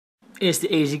It's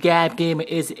the Asian Guy Gamer,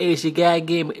 it's the Asian Guy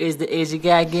Gamer, it's the Asian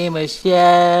Guy Gamer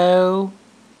show.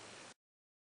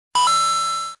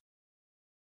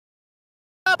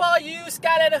 How about you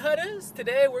Skylander hunters?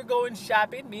 Today we're going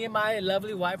shopping, me and my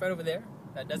lovely wife right over there,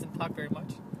 that doesn't talk very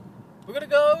much. We're gonna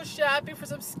go shopping for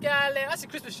some Skylanders, actually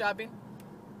Christmas shopping.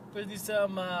 We're gonna do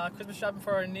some Christmas shopping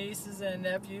for our nieces and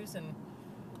nephews, and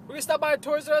we're gonna stop by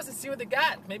Toys R Us and see what they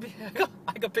got. Maybe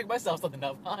I can pick myself something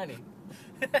up, honey.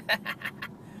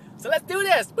 So let's do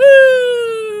this!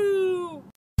 Woo!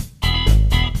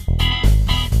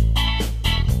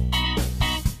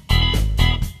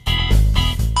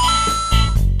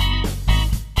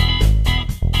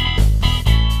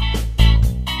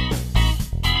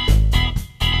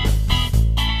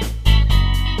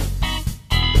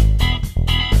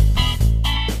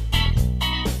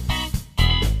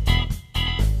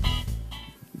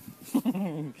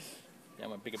 Yeah, I'm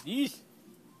gonna pick up these.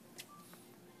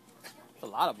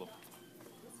 There's a lot of them.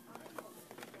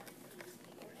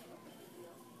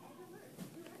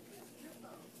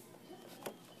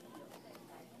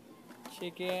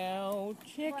 Check out,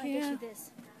 check out.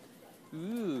 This.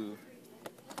 Ooh.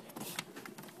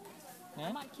 Huh?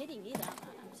 I'm not kidding either.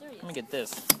 I'm serious. Let me get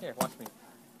this. Here, watch me.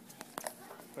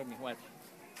 Watch me, watch.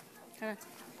 Huh.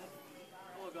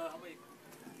 Oh God, wait.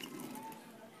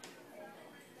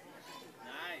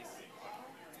 Nice.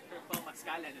 I'm gonna put my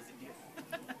Skylanders in here.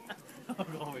 I'll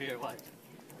go over here, watch.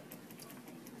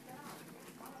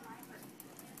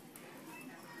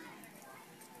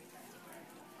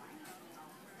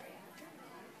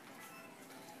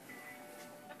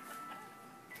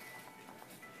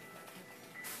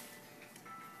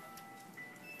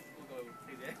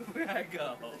 Where I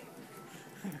go.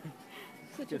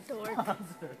 Such a dork.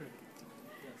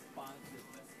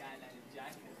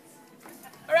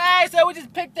 Alright, so we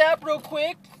just picked up real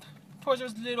quick. Towards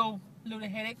this little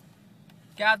headache.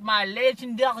 Got my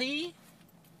legendary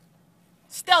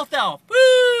Stealth Elf.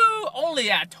 Woo!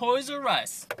 Only at Toys R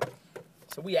Us.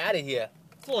 So we out of here.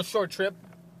 It's a little short trip.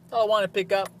 That's all I want to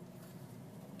pick up.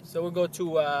 So we'll go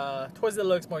to Toys that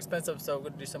looks more expensive, so we're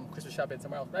going to do some Christmas shopping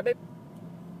somewhere else. Right, babe?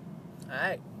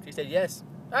 Alright. She said yes.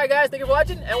 Alright, guys. Thank you for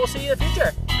watching, and we'll see you in the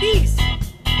future. Peace!